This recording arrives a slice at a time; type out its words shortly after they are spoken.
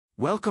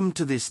Welcome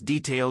to this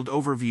detailed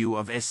overview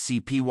of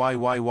SCP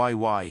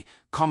YYYY,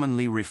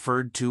 commonly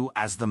referred to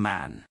as the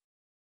Man.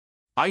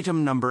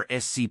 Item number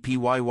SCP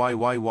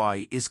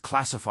YYYY is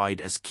classified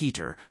as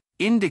Keter,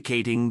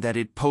 indicating that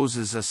it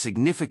poses a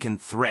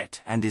significant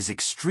threat and is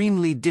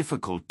extremely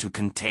difficult to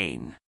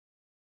contain.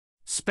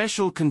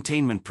 Special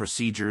containment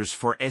procedures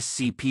for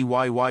SCP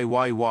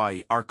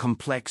YYYY are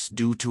complex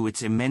due to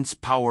its immense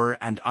power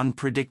and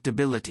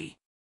unpredictability.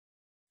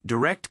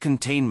 Direct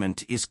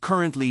containment is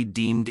currently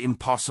deemed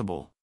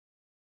impossible.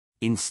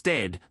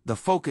 Instead, the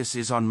focus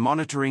is on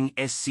monitoring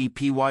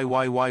SCP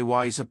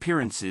YYYY's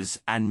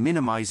appearances and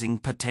minimizing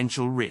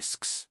potential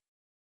risks.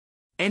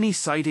 Any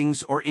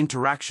sightings or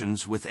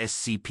interactions with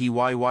SCP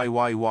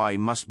YYYY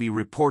must be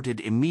reported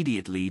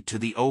immediately to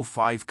the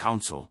O5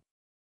 Council.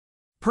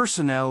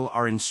 Personnel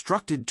are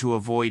instructed to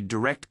avoid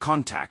direct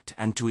contact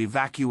and to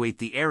evacuate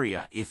the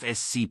area if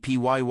SCP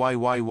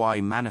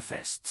YYYY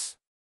manifests.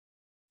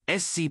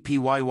 SCP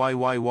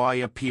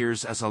YYYY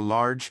appears as a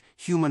large,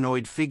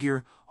 humanoid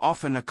figure,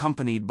 often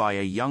accompanied by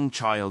a young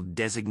child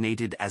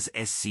designated as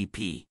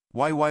SCP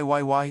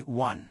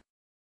YYYY-1.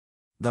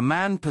 The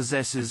Man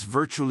possesses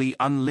virtually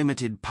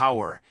unlimited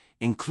power,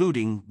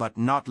 including but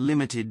not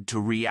limited to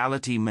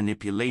reality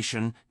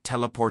manipulation,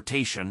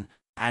 teleportation,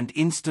 and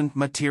instant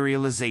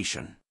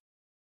materialization.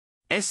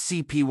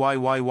 SCP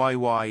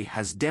YYYY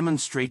has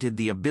demonstrated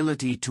the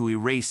ability to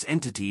erase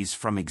entities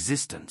from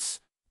existence,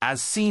 as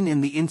seen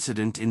in the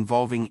incident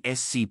involving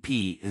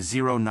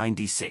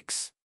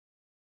SCP-096.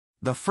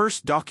 The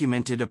first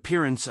documented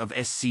appearance of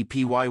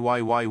SCP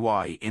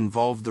YYYY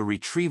involved the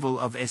retrieval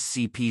of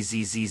SCP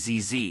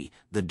ZZZZ,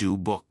 the Do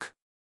Book.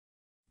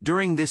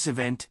 During this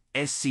event,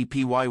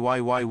 SCP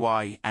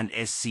YYYY and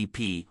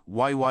SCP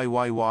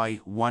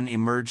YYYY-1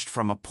 emerged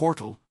from a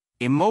portal,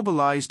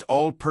 immobilized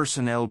all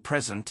personnel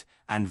present,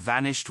 and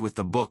vanished with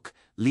the book,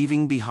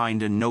 leaving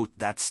behind a note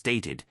that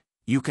stated,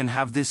 "You can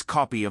have this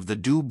copy of the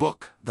Do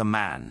Book, the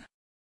Man."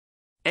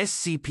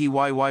 SCP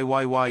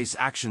YYYY's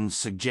actions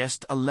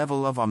suggest a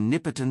level of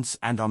omnipotence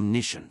and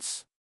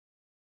omniscience.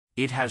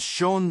 It has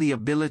shown the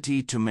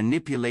ability to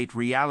manipulate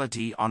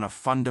reality on a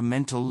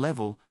fundamental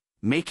level,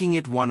 making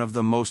it one of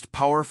the most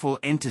powerful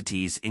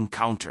entities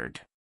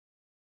encountered.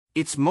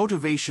 Its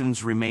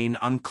motivations remain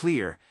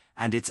unclear,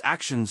 and its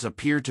actions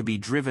appear to be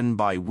driven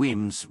by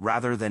whims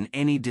rather than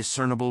any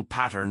discernible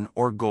pattern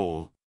or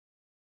goal.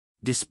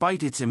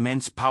 Despite its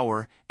immense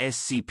power,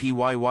 SCP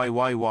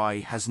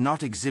YYYY has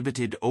not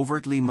exhibited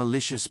overtly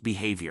malicious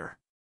behavior.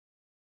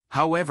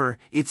 However,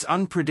 its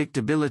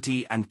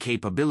unpredictability and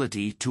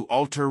capability to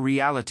alter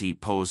reality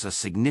pose a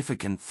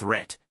significant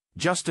threat,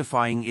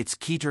 justifying its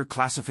Keter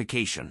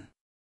classification.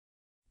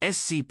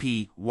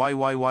 SCP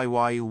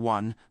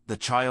YYYY-1, the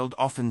child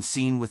often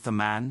seen with the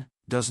Man,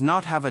 does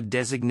not have a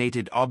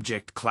designated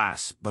object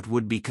class but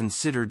would be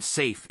considered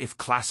safe if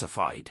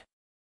classified.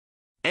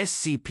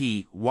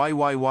 SCP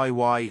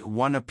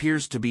YYYY-1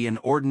 appears to be an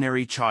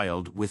ordinary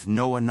child with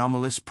no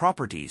anomalous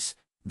properties,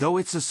 though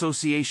its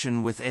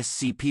association with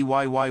SCP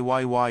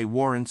YYYY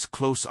warrants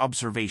close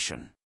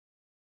observation.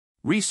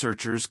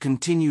 Researchers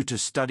continue to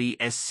study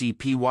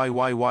SCP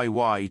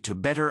YYYY to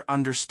better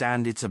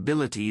understand its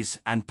abilities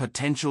and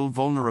potential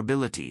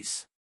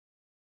vulnerabilities.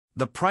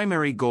 The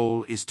primary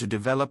goal is to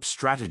develop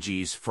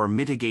strategies for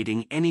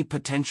mitigating any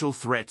potential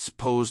threats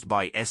posed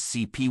by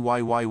SCP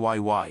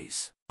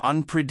YYYY's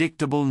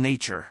unpredictable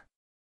nature.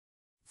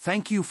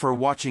 Thank you for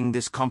watching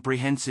this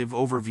comprehensive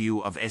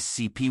overview of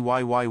SCP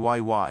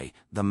YYYY,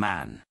 the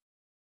Man.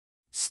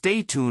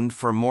 Stay tuned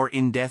for more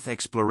in-depth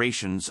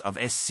explorations of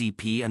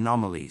SCP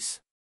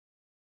anomalies.